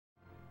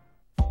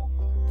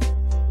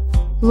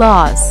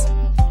Laws.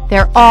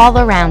 They're all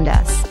around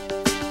us.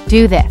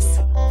 Do this.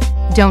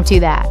 Don't do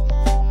that.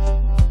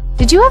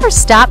 Did you ever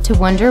stop to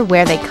wonder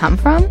where they come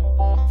from?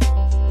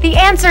 The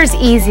answer's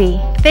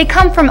easy. They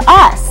come from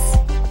us.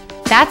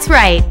 That's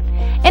right.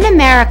 In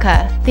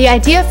America, the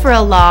idea for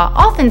a law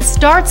often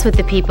starts with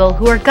the people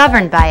who are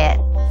governed by it.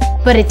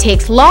 But it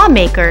takes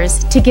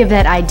lawmakers to give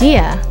that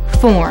idea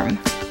form.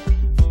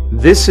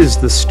 This is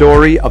the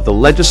story of the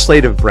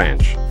legislative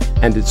branch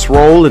and its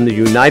role in the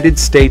United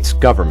States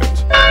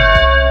government.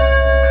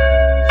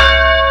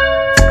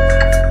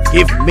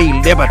 Give me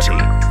liberty,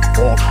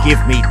 or give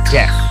me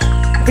death.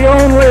 The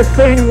only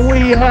thing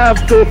we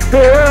have to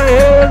fear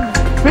is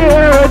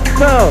fear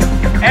itself.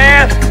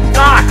 Ask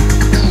not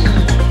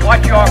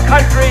what your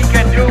country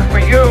can do for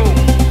you.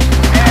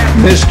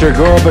 Mr.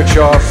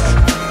 Gorbachev,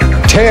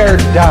 tear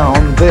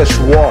down this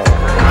wall.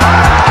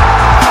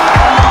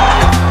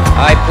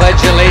 I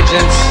pledge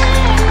allegiance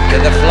to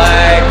the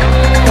flag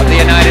of the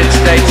United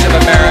States of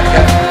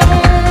America.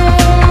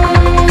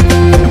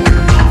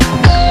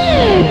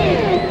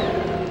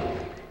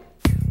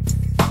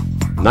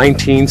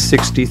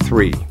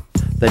 1963.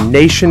 The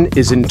nation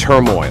is in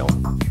turmoil.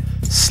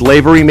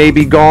 Slavery may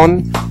be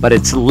gone, but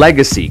its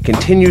legacy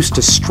continues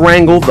to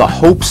strangle the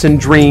hopes and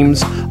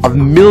dreams of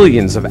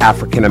millions of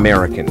African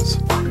Americans.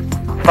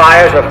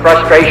 Fires of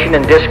frustration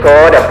and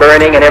discord are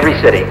burning in every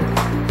city,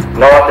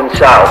 north and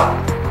south.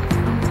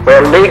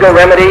 Where legal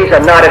remedies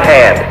are not at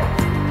hand,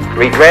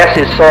 redress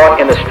is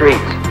sought in the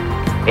streets,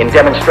 in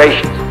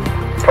demonstrations,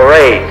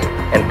 parades,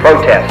 and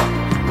protests,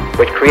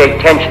 which create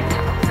tensions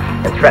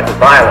and threaten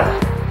violence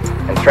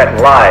and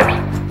threaten lives.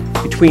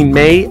 Between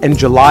May and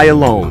July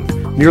alone,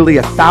 nearly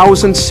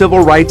 1,000 civil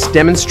rights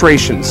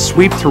demonstrations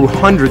sweep through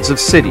hundreds of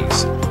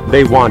cities.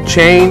 They want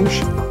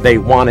change, they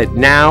want it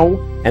now,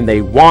 and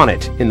they want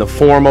it in the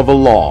form of a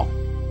law.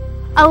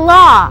 A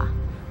law.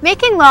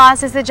 Making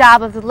laws is the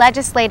job of the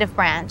legislative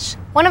branch,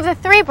 one of the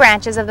 3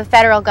 branches of the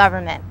federal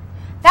government.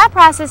 That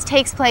process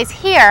takes place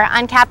here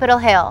on Capitol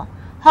Hill,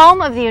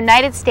 home of the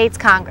United States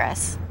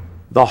Congress.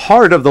 The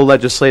heart of the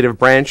legislative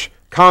branch,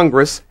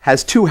 Congress,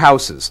 has 2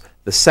 houses,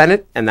 the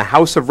Senate and the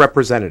House of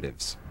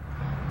Representatives.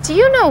 Do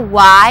you know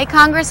why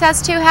Congress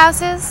has 2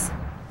 houses?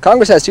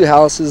 Congress has 2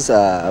 houses,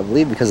 I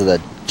believe because of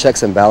the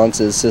checks and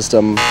balances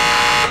system.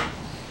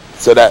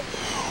 So that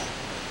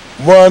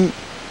one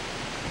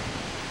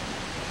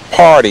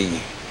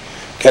party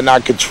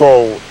cannot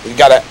control, you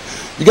gotta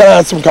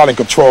have some kind of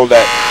control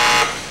that.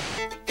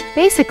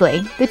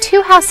 Basically, the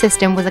 2-house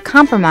system was a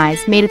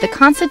compromise made at the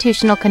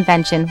Constitutional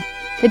Convention.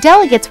 The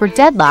delegates were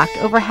deadlocked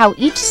over how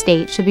each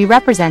state should be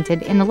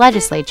represented in the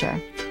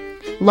legislature.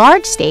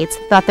 Large states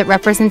thought that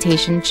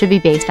representation should be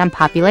based on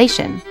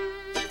population.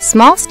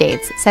 Small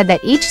states said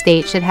that each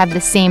state should have the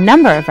same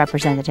number of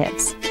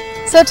representatives.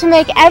 So to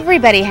make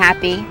everybody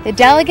happy, the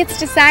delegates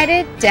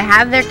decided to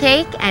have their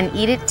cake and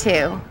eat it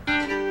too.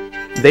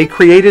 They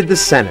created the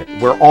Senate,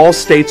 where all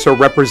states are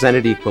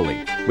represented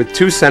equally, with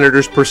 2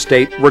 senators per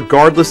state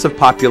regardless of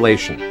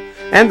population,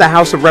 and the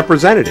House of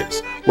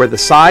Representatives, where the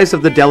size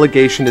of the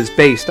delegation is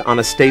based on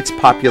a state's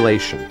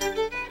population.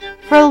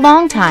 For a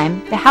long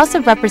time, the House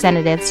of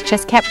Representatives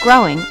just kept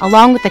growing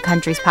along with the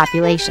country's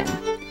population.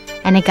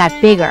 And it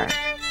got bigger,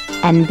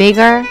 and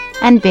bigger,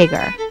 and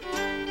bigger.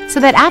 So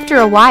that after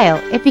a while,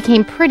 it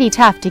became pretty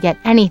tough to get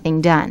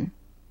anything done.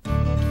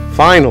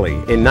 Finally,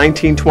 in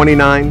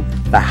 1929,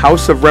 the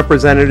House of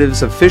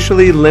Representatives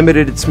officially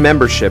limited its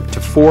membership to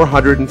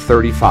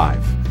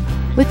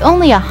 435. With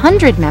only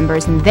 100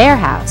 members in their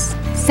house,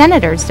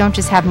 senators don't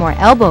just have more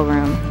elbow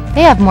room,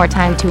 they have more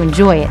time to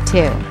enjoy it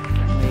too.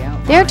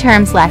 Their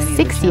terms last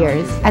 6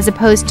 years, as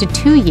opposed to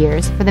 2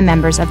 years for the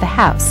members of the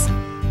House.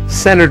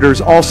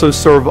 Senators also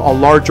serve a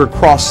larger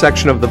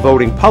cross-section of the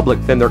voting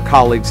public than their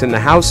colleagues in the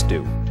House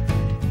do.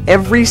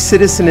 Every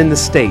citizen in the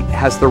state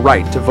has the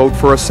right to vote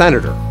for a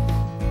senator.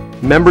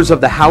 Members of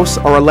the House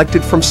are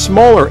elected from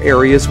smaller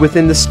areas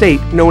within the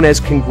state known as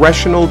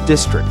congressional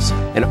districts,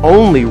 and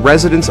only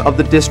residents of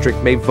the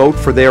district may vote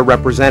for their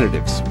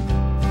representatives.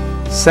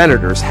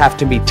 Senators have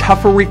to meet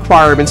tougher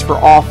requirements for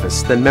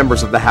office than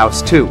members of the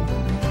House too.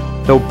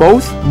 Though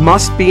both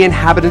must be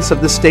inhabitants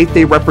of the state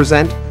they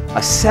represent,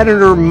 a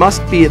senator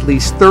must be at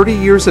least 30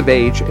 years of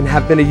age and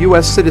have been a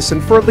U.S. citizen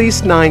for at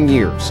least 9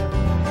 years.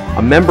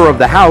 A member of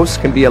the House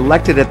can be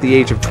elected at the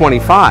age of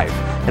 25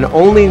 and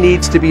only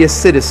needs to be a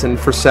citizen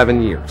for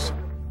 7 years.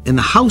 In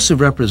the House of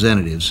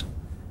Representatives,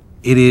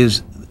 it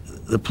is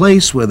the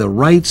place where the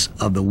rights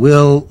of the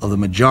will of the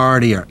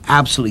majority are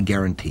absolutely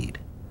guaranteed.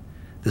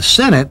 The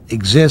Senate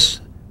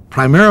exists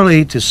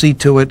primarily to see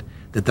to it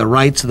that the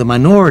rights of the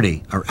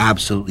minority are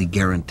absolutely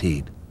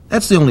guaranteed.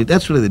 That's really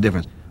the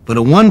difference. But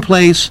in one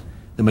place,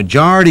 the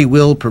majority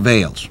will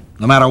prevails,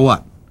 no matter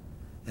what.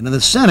 And in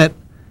the Senate,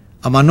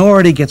 a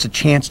minority gets a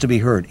chance to be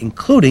heard,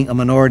 including a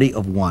minority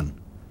of 1.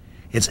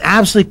 It's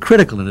absolutely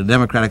critical in a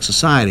democratic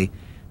society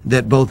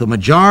that both a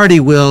majority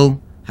will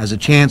has a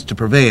chance to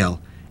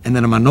prevail and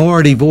that a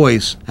minority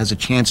voice has a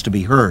chance to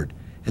be heard.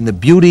 And the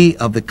beauty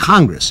of the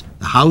Congress,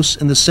 the House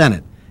and the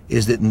Senate,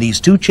 is that in these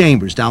two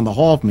chambers down the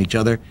hall from each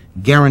other,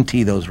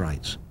 guarantee those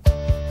rights.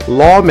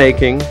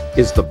 Lawmaking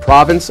is the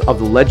province of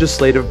the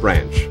legislative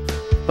branch,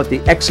 but the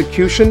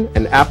execution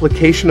and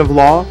application of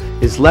law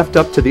is left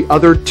up to the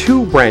other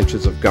two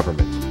branches of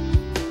government.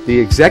 The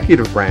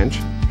executive branch,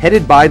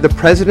 headed by the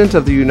President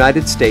of the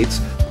United States,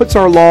 puts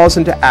our laws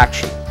into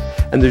action,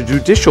 and the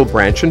judicial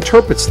branch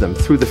interprets them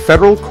through the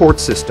federal court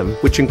system,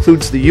 which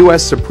includes the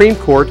U.S. Supreme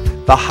Court,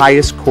 the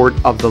highest court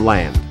of the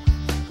land.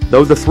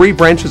 Though the three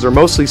branches are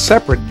mostly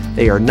separate,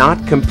 they are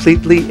not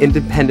completely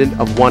independent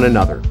of one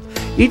another.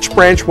 Each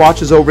branch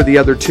watches over the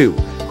other two,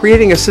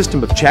 creating a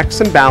system of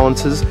checks and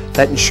balances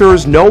that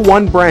ensures no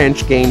one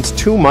branch gains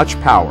too much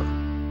power.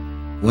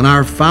 When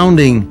our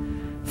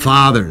founding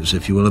fathers,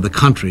 if you will, of the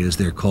country as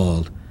they're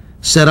called,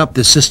 set up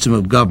this system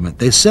of government,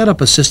 they set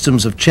up a system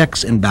of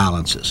checks and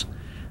balances.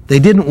 They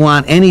didn't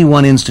want any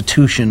one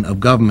institution of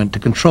government to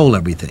control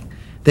everything.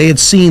 They had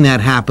seen that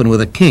happen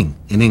with a king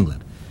in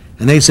England.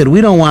 And they said,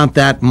 we don't want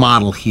that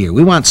model here.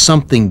 We want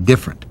something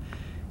different.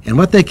 And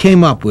what they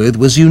came up with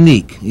was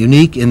unique in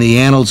the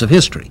annals of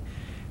history.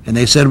 And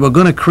they said, we're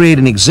going to create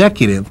an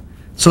executive,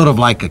 sort of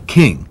like a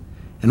king,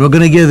 and we're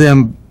going to give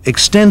them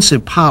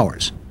extensive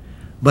powers.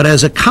 But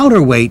as a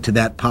counterweight to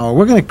that power,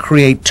 we're going to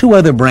create two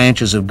other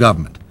branches of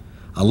government,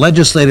 a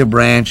legislative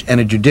branch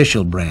and a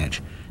judicial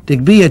branch, to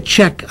be a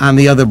check on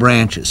the other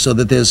branches so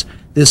that there's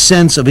this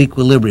sense of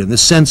equilibrium,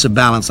 this sense of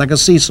balance, like a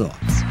seesaw.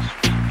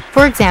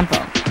 For example,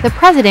 the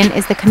President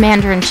is the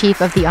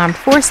Commander-in-Chief of the Armed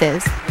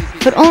Forces,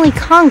 but only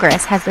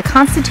Congress has the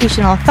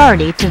constitutional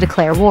authority to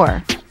declare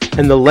war.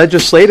 And the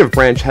legislative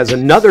branch has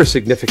another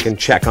significant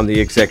check on the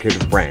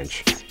executive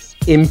branch: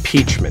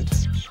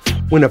 impeachment.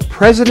 When a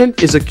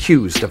president is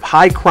accused of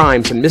high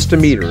crimes and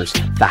misdemeanors,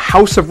 the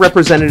House of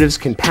Representatives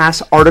can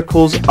pass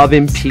articles of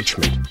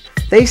impeachment.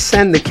 They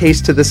send the case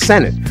to the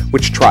Senate,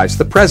 which tries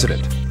the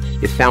president.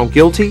 If found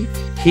guilty,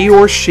 he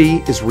or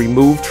she is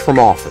removed from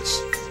office.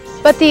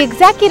 But the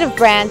executive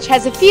branch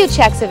has a few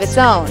checks of its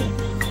own.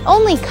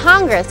 Only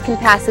Congress can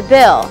pass a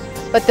bill,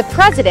 but the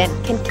President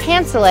can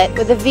cancel it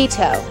with a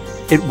veto.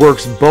 It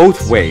works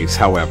both ways,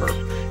 however.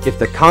 If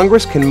the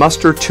Congress can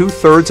muster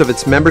 2/3 of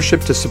its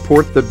membership to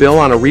support the bill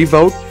on a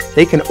revote,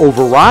 they can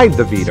override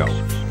the veto.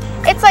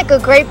 It's like a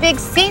great big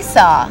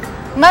seesaw.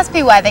 Must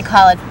be why they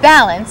call it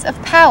balance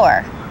of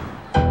power.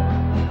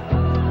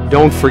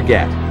 Don't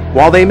forget,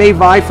 while they may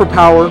vie for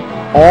power,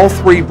 all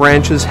three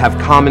branches have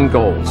common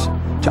goals: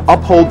 to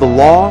uphold the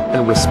law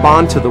and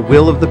respond to the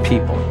will of the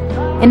people.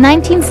 In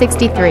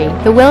 1963,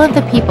 the will of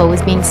the people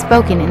was being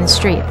spoken in the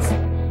streets,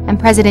 and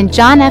President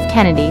John F.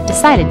 Kennedy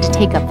decided to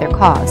take up their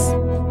cause.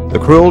 The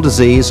cruel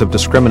disease of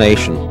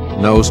discrimination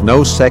knows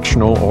no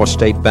sectional or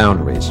state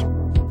boundaries.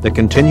 The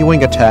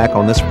continuing attack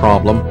on this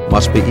problem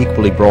must be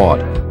equally broad.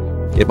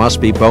 It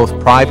must be both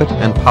private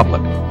and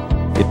public.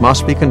 It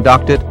must be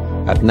conducted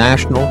at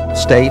national,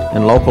 state,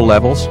 and local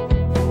levels,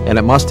 and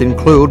it must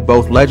include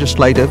both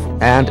legislative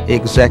and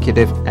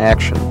executive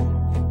action.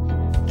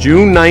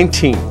 June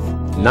 19,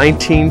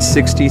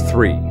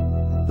 1963.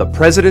 The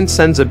President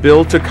sends a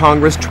bill to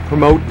Congress to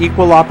promote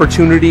equal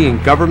opportunity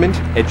in government,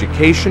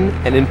 education,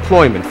 and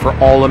employment for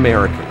all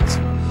Americans.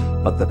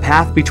 But the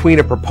path between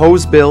a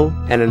proposed bill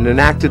and an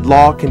enacted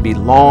law can be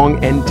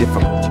long and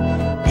difficult.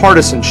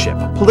 Partisanship,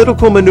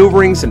 political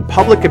maneuverings, and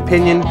public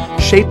opinion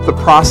shape the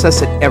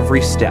process at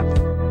every step.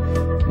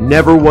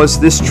 Never was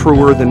this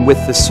truer than with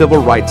the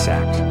Civil Rights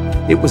Act.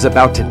 It was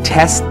about to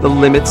test the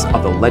limits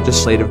of the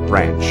legislative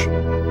branch.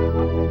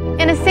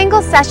 In a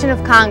single session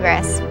of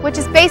Congress, which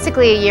is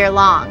basically a year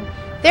long,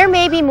 there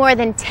may be more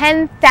than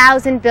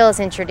 10,000 bills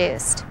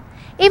introduced.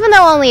 Even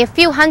though only a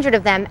few hundred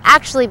of them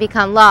actually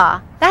become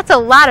law, that's a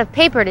lot of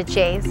paper to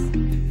chase.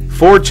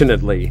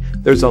 Fortunately,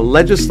 there's a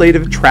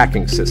legislative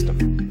tracking system.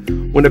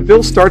 When a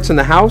bill starts in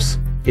the House,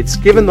 it's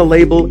given the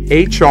label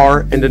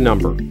HR and a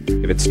number.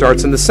 If it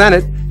starts in the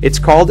Senate, it's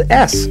called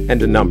S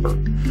and a number.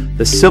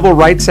 The Civil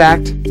Rights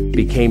Act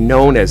became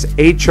known as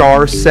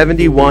H.R.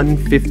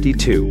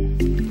 7152.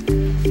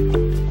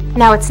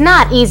 Now, it's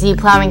not easy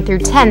plowing through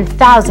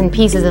 10,000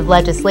 pieces of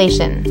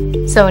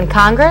legislation. So in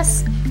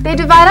Congress, they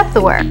divide up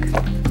the work.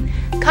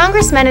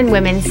 Congressmen and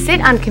women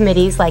sit on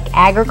committees like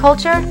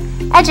Agriculture,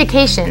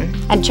 Education,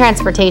 and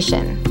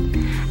Transportation.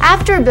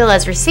 After a bill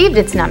has received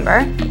its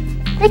number,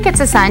 it gets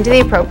assigned to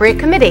the appropriate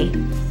committee.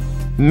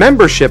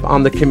 Membership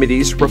on the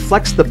committees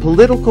reflects the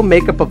political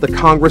makeup of the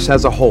Congress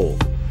as a whole.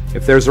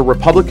 If there's a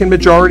Republican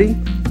majority,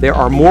 there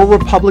are more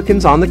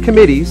Republicans on the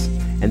committees,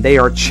 and they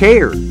are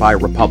chaired by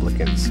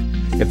Republicans.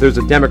 If there's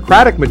a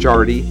Democratic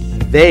majority,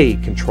 they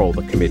control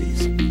the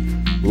committees.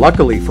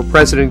 Luckily for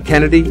President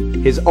Kennedy,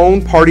 his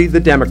own party, the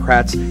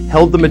Democrats,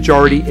 held the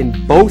majority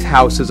in both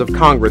houses of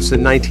Congress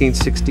in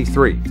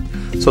 1963.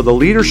 So the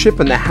leadership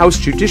in the House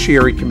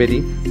Judiciary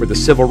Committee, where the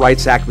Civil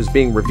Rights Act was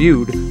being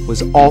reviewed,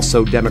 was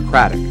also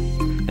Democratic.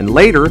 And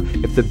later,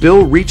 if the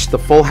bill reached the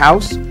full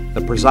House,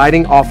 the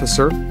presiding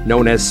officer,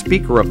 known as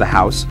Speaker of the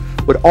House,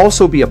 would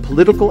also be a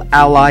political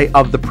ally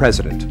of the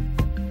President.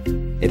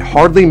 It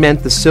hardly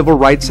meant the Civil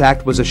Rights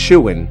Act was a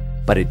shoo-in,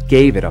 but it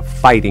gave it a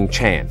fighting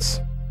chance.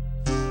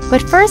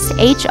 But first,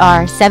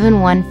 H.R.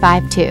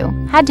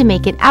 7152 had to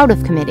make it out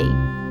of committee.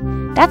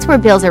 That's where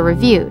bills are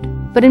reviewed,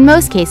 but in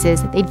most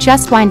cases, they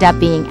just wind up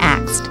being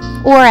axed,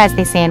 or as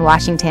they say in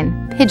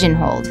Washington,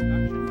 pigeonholed.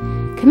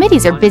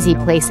 Committees are busy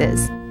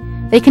places.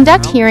 They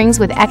conduct hearings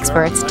with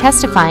experts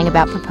testifying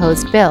about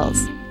proposed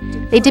bills.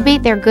 They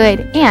debate their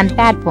good and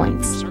bad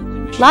points.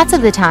 Lots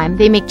of the time,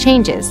 they make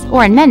changes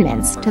or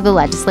amendments to the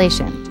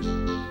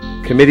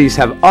legislation. Committees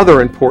have other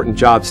important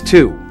jobs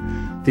too.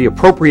 The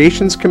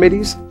Appropriations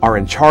Committees are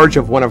in charge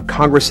of one of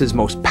Congress's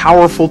most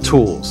powerful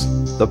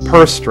tools, the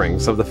purse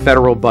strings of the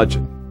federal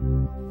budget.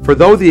 For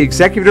though the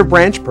executive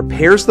branch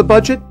prepares the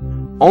budget,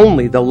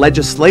 only the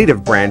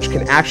legislative branch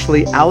can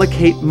actually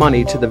allocate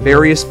money to the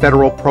various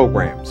federal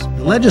programs.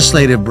 The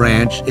legislative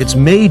branch, its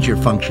major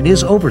function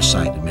is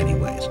oversight in many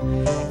ways,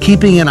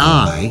 keeping an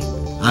eye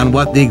on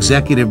what the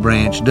executive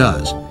branch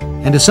does.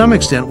 And to some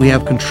extent, we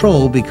have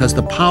control because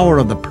the power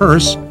of the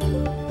purse,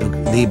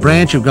 the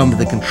branch of government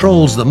that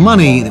controls the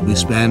money that we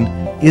spend,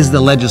 is the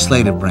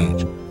legislative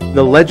branch.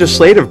 The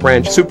legislative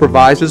branch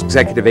supervises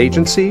executive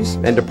agencies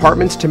and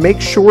departments to make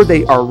sure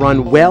they are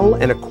run well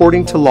and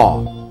according to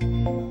law.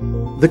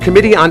 The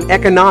Committee on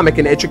Economic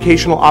and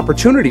Educational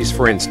Opportunities,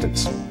 for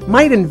instance,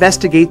 might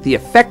investigate the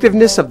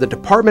effectiveness of the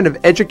Department of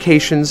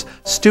Education's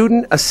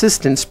student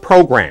assistance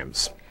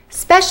programs.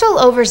 Special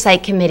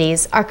oversight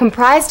committees are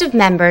comprised of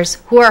members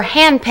who are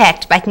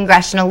handpicked by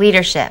congressional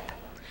leadership.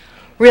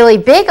 Really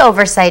big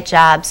oversight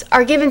jobs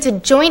are given to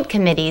joint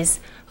committees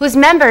whose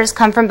members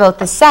come from both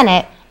the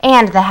Senate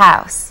and the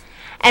House.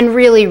 And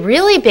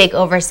really big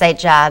oversight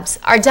jobs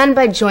are done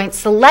by joint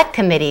select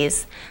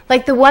committees,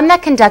 like the one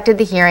that conducted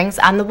the hearings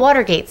on the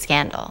Watergate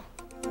scandal.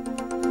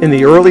 In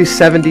the early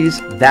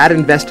 70s, that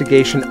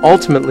investigation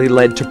ultimately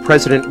led to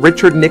President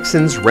Richard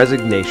Nixon's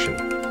resignation.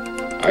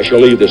 I shall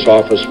leave this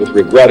office with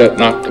regret at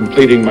not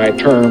completing my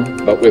term,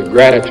 but with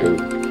gratitude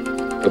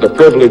for the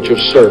privilege of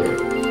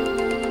serving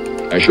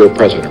as your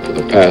president for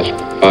the past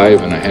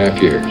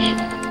 5.5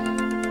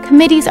 years.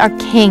 Committees are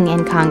king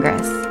in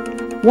Congress.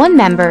 One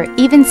member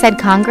even said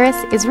Congress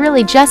is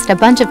really just a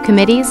bunch of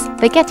committees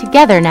that get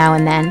together now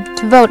and then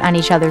to vote on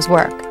each other's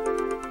work.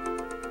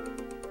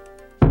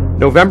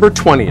 November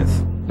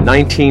 20th,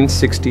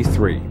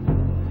 1963.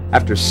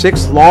 After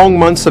 6 long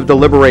months of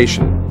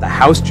deliberation, the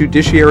House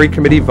Judiciary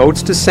Committee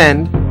votes to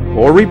send,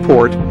 or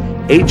report,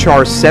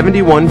 H.R.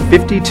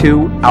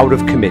 7152 out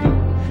of committee.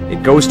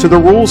 It goes to the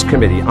Rules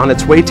Committee on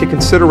its way to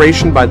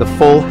consideration by the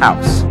full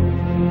House.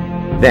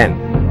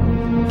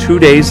 Then, 2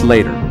 days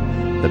later,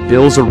 the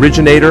bill's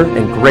originator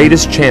and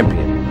greatest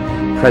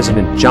champion,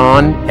 President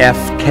John F.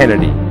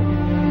 Kennedy,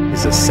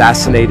 is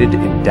assassinated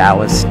in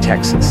Dallas,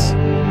 Texas.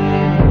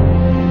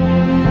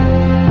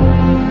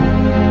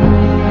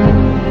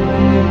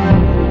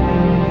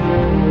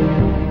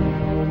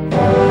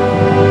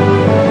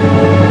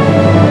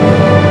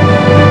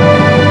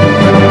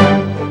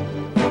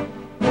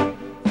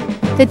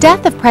 The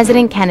death of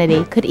President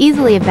Kennedy could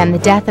easily have been the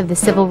death of the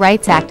Civil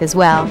Rights Act as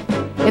well,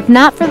 if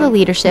not for the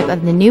leadership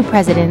of the new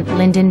president,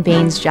 Lyndon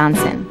Baines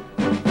Johnson.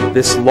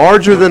 This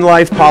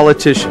larger-than-life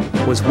politician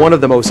was one of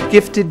the most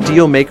gifted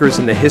deal-makers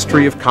in the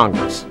history of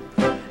Congress.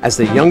 As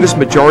the youngest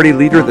majority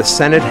leader the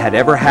Senate had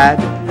ever had,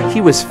 he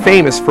was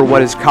famous for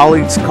what his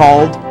colleagues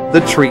called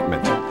the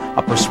treatment,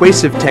 a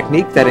persuasive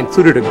technique that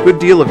included a good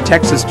deal of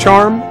Texas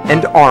charm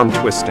and arm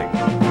twisting.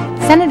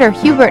 Senator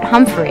Hubert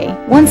Humphrey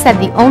once said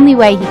the only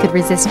way he could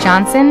resist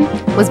Johnson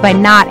was by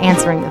not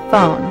answering the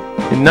phone.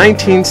 In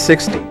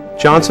 1960,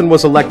 Johnson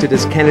was elected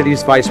as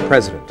Kennedy's vice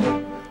president.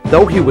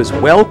 Though he was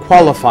well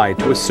qualified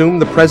to assume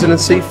the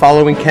presidency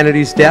following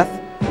Kennedy's death,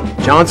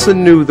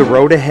 Johnson knew the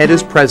road ahead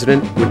as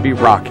president would be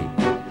rocky.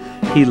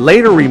 He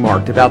later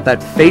remarked about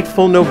that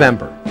fateful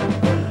November,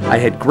 "I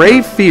had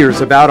grave fears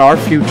about our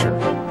future.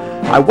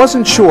 I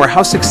wasn't sure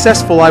how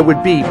successful I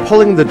would be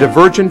pulling the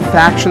divergent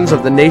factions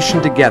of the nation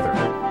together.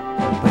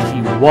 But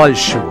he was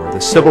sure the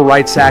Civil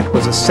Rights Act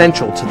was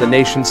essential to the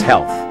nation's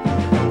health.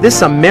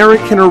 This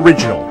American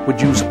original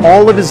would use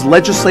all of his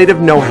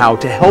legislative know-how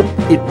to help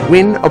it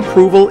win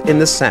approval in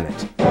the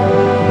Senate."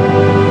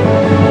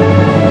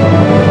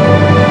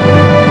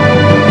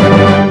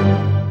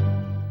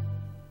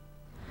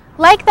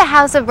 Like the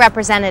House of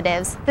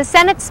Representatives, the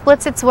Senate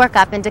splits its work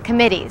up into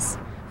committees,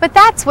 but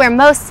that's where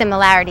most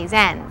similarities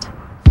end.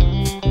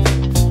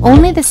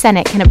 Only the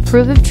Senate can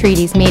approve of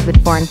treaties made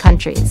with foreign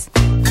countries.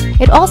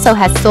 It also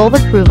has sole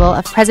approval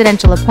of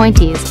presidential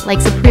appointees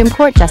like Supreme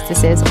Court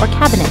justices or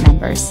cabinet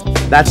members.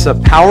 That's a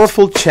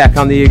powerful check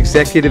on the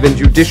executive and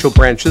judicial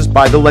branches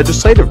by the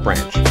legislative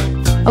branch.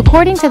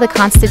 According to the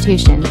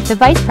Constitution, the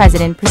Vice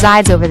President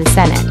presides over the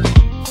Senate.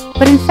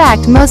 But in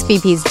fact, most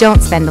VPs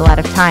don't spend a lot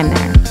of time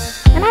there.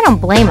 And I don't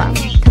blame them,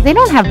 because they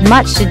don't have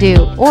much to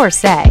do or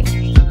say.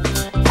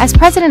 As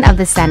President of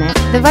the Senate,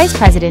 the Vice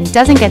President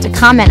doesn't get to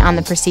comment on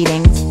the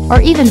proceedings or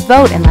even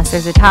vote unless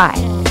there's a tie.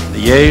 The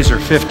yeas are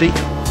 50.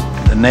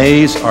 The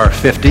nays are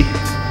 50.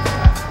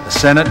 The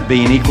Senate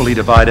being equally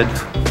divided,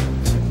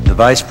 the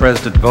Vice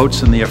President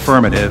votes in the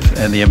affirmative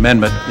and the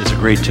amendment is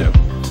agreed to.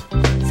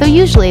 so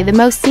usually the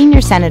most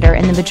senior senator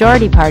in the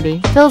majority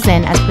party fills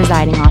in as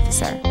presiding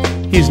officer.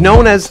 He's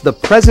known as the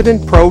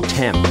President Pro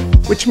Tem,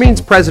 which means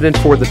president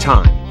for the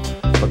time.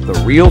 But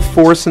the real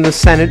force in the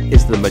Senate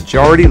is the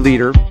majority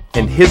leader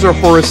and his or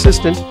her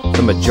assistant,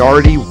 the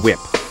majority whip.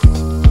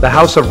 The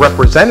House of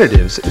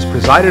Representatives is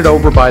presided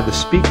over by the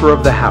Speaker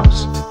of the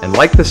House, and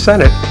like the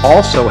Senate,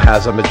 also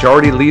has a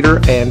majority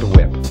leader and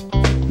whip.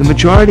 The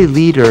majority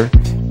leader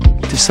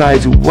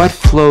decides what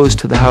flows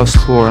to the House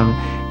floor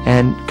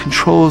and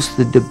controls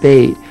the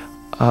debate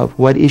of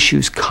what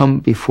issues come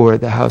before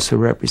the House of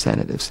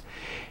Representatives,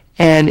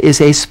 and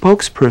is a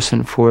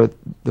spokesperson for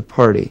the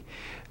party.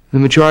 The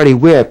majority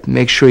whip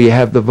makes sure you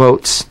have the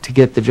votes to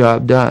get the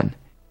job done.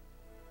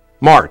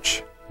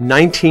 March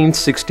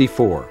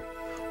 1964.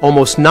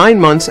 Almost 9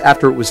 months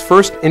after it was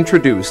first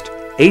introduced,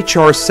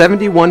 H.R.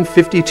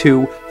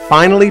 7152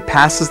 finally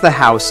passes the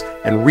House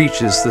and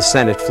reaches the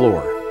Senate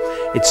floor.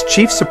 Its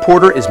chief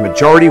supporter is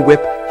Majority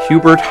Whip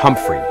Hubert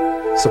Humphrey.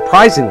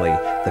 Surprisingly,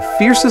 the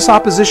fiercest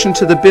opposition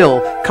to the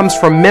bill comes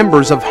from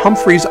members of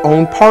Humphrey's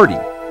own party.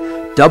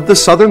 Dubbed the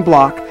Southern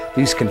Bloc,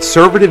 these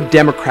conservative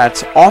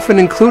Democrats often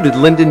included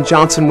Lyndon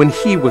Johnson when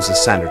he was a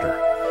senator.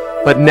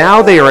 But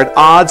now they are at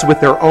odds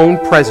with their own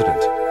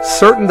president,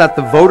 certain that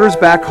the voters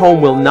back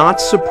home will not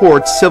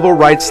support civil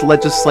rights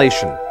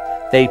legislation.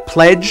 They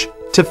pledge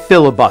to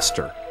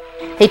filibuster.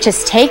 They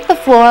just take the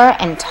floor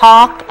and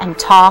talk and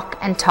talk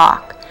and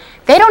talk.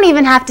 They don't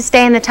even have to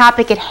stay on the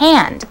topic at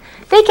hand.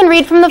 They can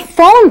read from the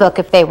phone book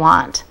if they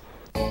want.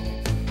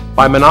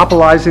 By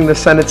monopolizing the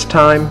Senate's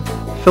time,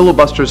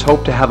 filibusters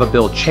hope to have a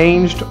bill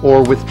changed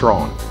or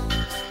withdrawn.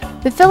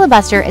 The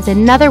filibuster is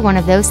another one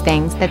of those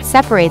things that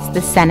separates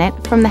the Senate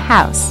from the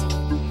House.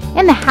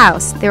 In the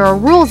House, there are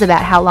rules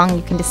about how long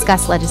you can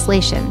discuss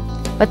legislation,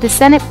 but the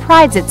Senate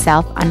prides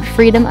itself on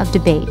freedom of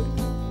debate.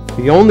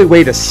 The only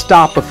way to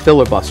stop a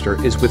filibuster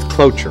is with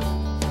cloture.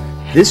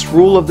 This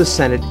rule of the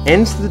Senate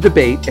ends the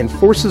debate and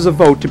forces a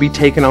vote to be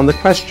taken on the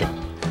question.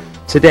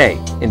 Today,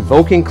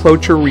 invoking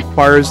cloture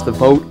requires the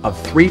vote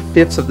of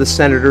 3/5 of the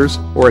senators,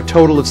 or a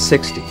total of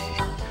 60.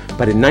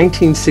 But in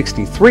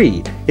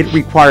 1963, it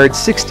required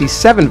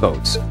 67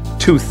 votes,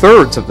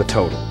 2/3 of the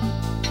total.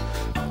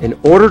 In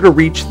order to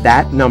reach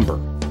that number,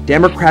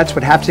 Democrats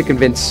would have to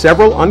convince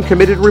several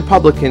uncommitted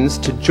Republicans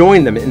to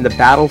join them in the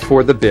battle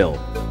for the bill.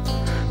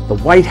 The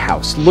White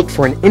House looked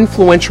for an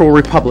influential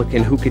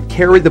Republican who could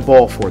carry the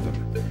ball for them.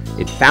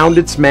 It found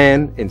its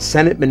man in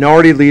Senate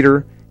Minority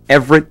Leader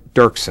Everett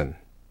Dirksen.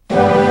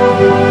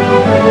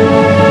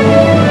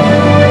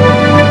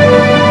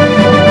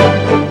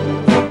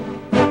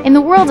 In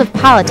the world of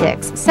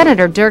politics,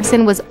 Senator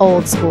Dirksen was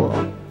old school,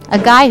 a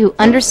guy who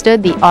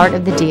understood the art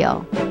of the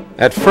deal.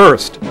 At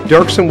first,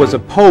 Dirksen was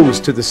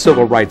opposed to the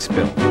Civil Rights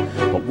Bill,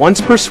 but once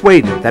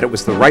persuaded that it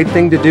was the right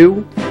thing to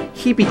do,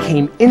 he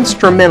became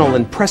instrumental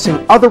in pressing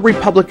other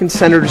Republican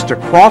senators to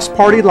cross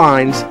party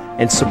lines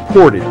and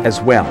support it as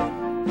well.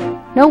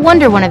 No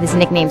wonder one of his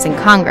nicknames in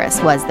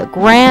Congress was the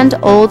Grand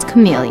Old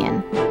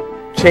Chameleon.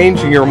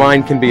 Changing your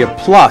mind can be a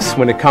plus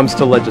when it comes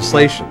to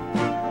legislation.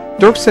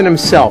 Dirksen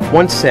himself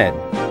once said,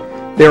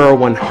 "There are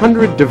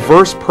 100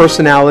 diverse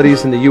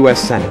personalities in the U.S.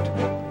 Senate.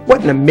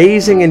 What an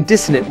amazing and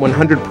dissonant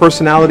 100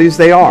 personalities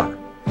they are.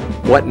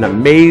 What an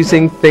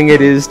amazing thing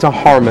it is to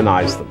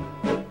harmonize them."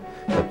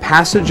 The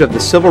passage of the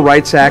Civil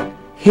Rights Act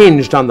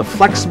hinged on the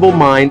flexible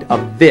mind of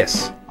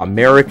this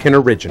American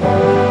original.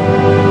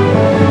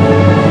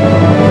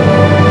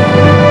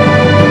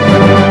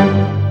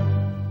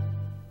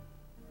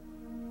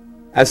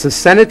 As the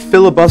Senate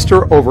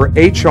filibuster over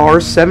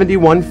H.R.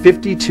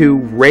 7152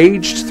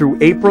 raged through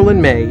April and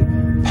May,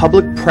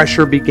 public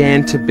pressure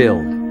began to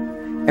build.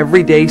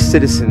 Everyday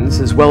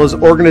citizens, as well as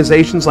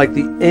organizations like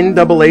the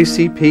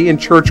NAACP and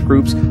church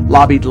groups,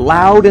 lobbied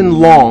loud and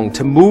long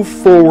to move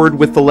forward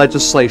with the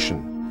legislation.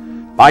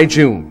 By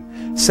June,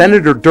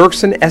 Senator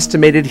Dirksen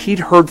estimated he'd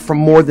heard from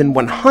more than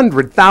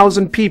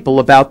 100,000 people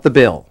about the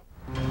bill.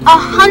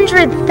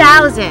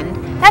 100,000!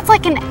 That's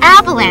like an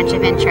avalanche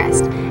of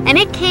interest, and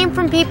it came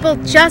from people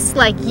just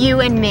like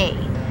you and me.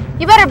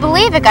 You better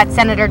believe it got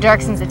Senator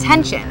Dirksen's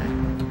attention.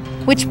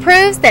 Which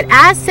proves that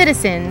as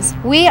citizens,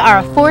 we are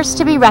a force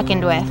to be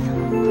reckoned with.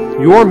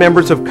 Your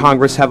members of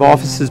Congress have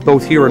offices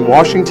both here in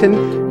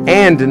Washington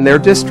and in their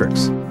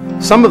districts.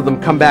 Some of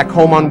them come back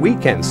home on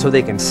weekends so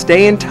they can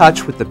stay in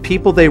touch with the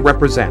people they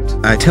represent.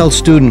 I tell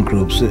student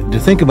groups to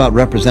think about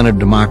representative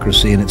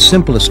democracy in its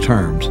simplest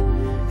terms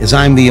as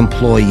I'm the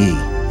employee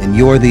and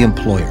you're the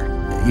employer.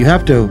 You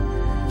have to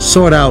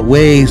sort out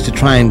ways to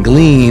try and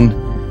glean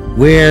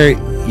where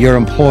your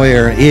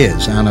employer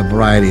is on a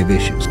variety of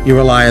issues. You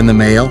rely on the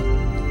mail.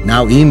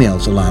 Now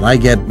emails a lot. I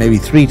get maybe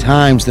 3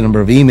 times the number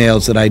of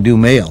emails that I do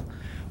mail.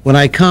 When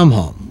I come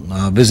home,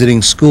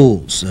 visiting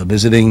schools,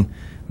 visiting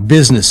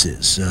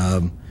businesses,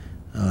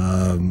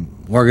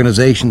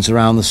 organizations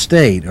around the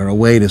state are a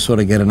way to sort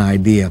of get an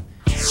idea.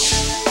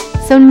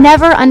 So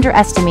never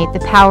underestimate the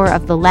power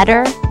of the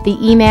letter, the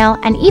email,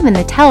 and even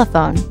the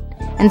telephone.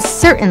 And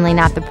certainly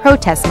not the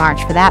protest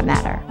march for that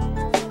matter.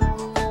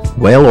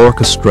 Well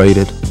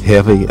orchestrated,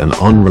 heavy and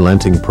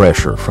unrelenting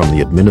pressure from the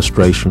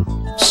administration,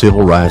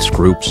 civil rights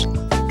groups,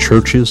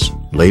 churches,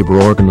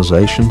 labor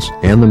organizations,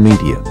 and the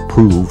media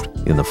proved,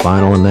 in the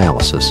final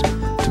analysis,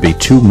 to be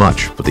too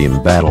much for the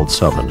embattled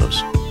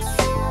Southerners.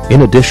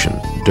 In addition,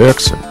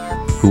 Dirksen,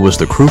 who was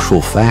the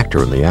crucial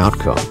factor in the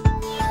outcome,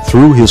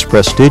 threw his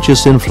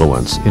prestigious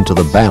influence into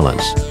the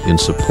balance in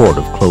support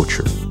of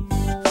cloture.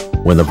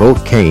 When the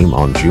vote came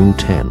on June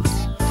 10,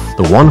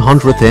 the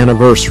 100th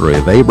anniversary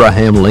of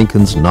Abraham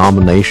Lincoln's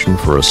nomination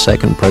for a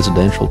second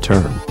presidential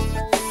term,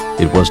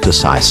 it was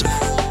decisive,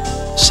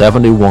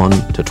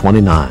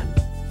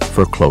 71-29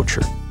 for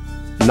cloture.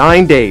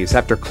 9 days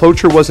after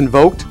cloture was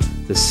invoked,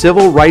 the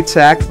Civil Rights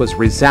Act was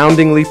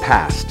resoundingly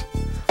passed.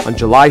 On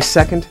July 2,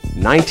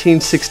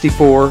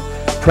 1964,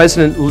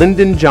 President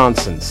Lyndon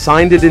Johnson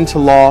signed it into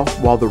law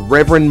while the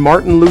Reverend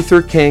Martin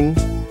Luther King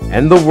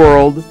and the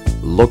world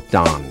looked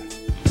on.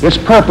 Its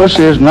purpose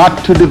is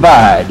not to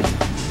divide,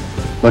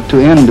 but to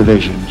end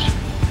divisions,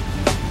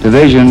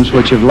 divisions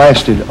which have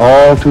lasted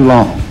all too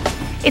long.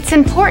 It's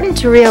important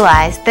to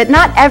realize that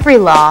not every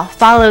law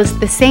follows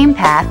the same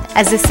path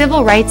as the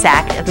Civil Rights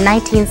Act of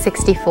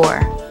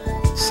 1964.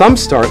 Some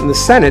start in the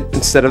Senate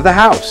instead of the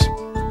House,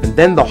 and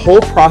then the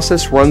whole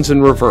process runs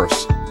in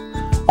reverse.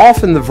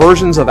 Often the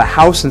versions of a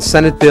House and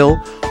Senate bill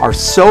are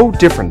so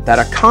different that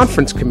a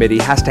conference committee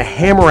has to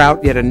hammer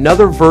out yet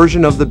another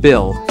version of the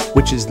bill,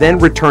 which is then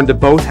returned to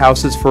both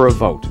houses for a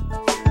vote.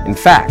 In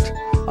fact,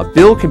 a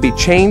bill can be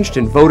changed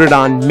and voted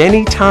on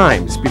many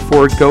times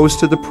before it goes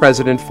to the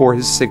president for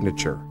his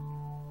signature.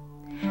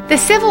 The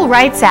Civil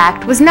Rights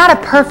Act was not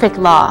a perfect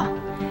law.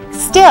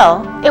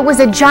 Still, it was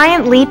a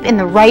giant leap in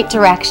the right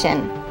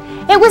direction.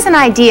 It was an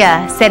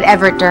idea, said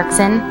Everett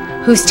Dirksen,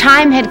 whose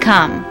time had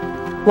come.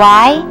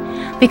 Why?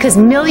 Because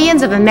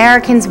millions of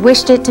Americans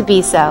wished it to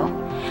be so,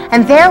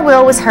 and their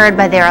will was heard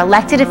by their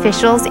elected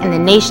officials in the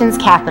nation's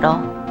capital.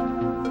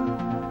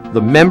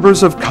 The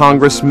members of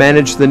Congress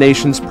manage the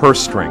nation's purse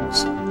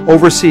strings,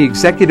 oversee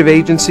executive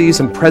agencies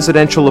and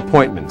presidential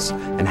appointments,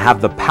 and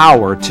have the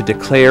power to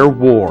declare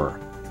war.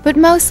 But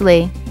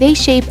mostly, they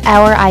shape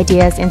our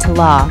ideas into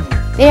law.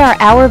 They are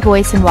our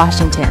voice in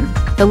Washington,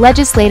 the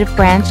legislative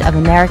branch of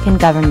American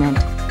government.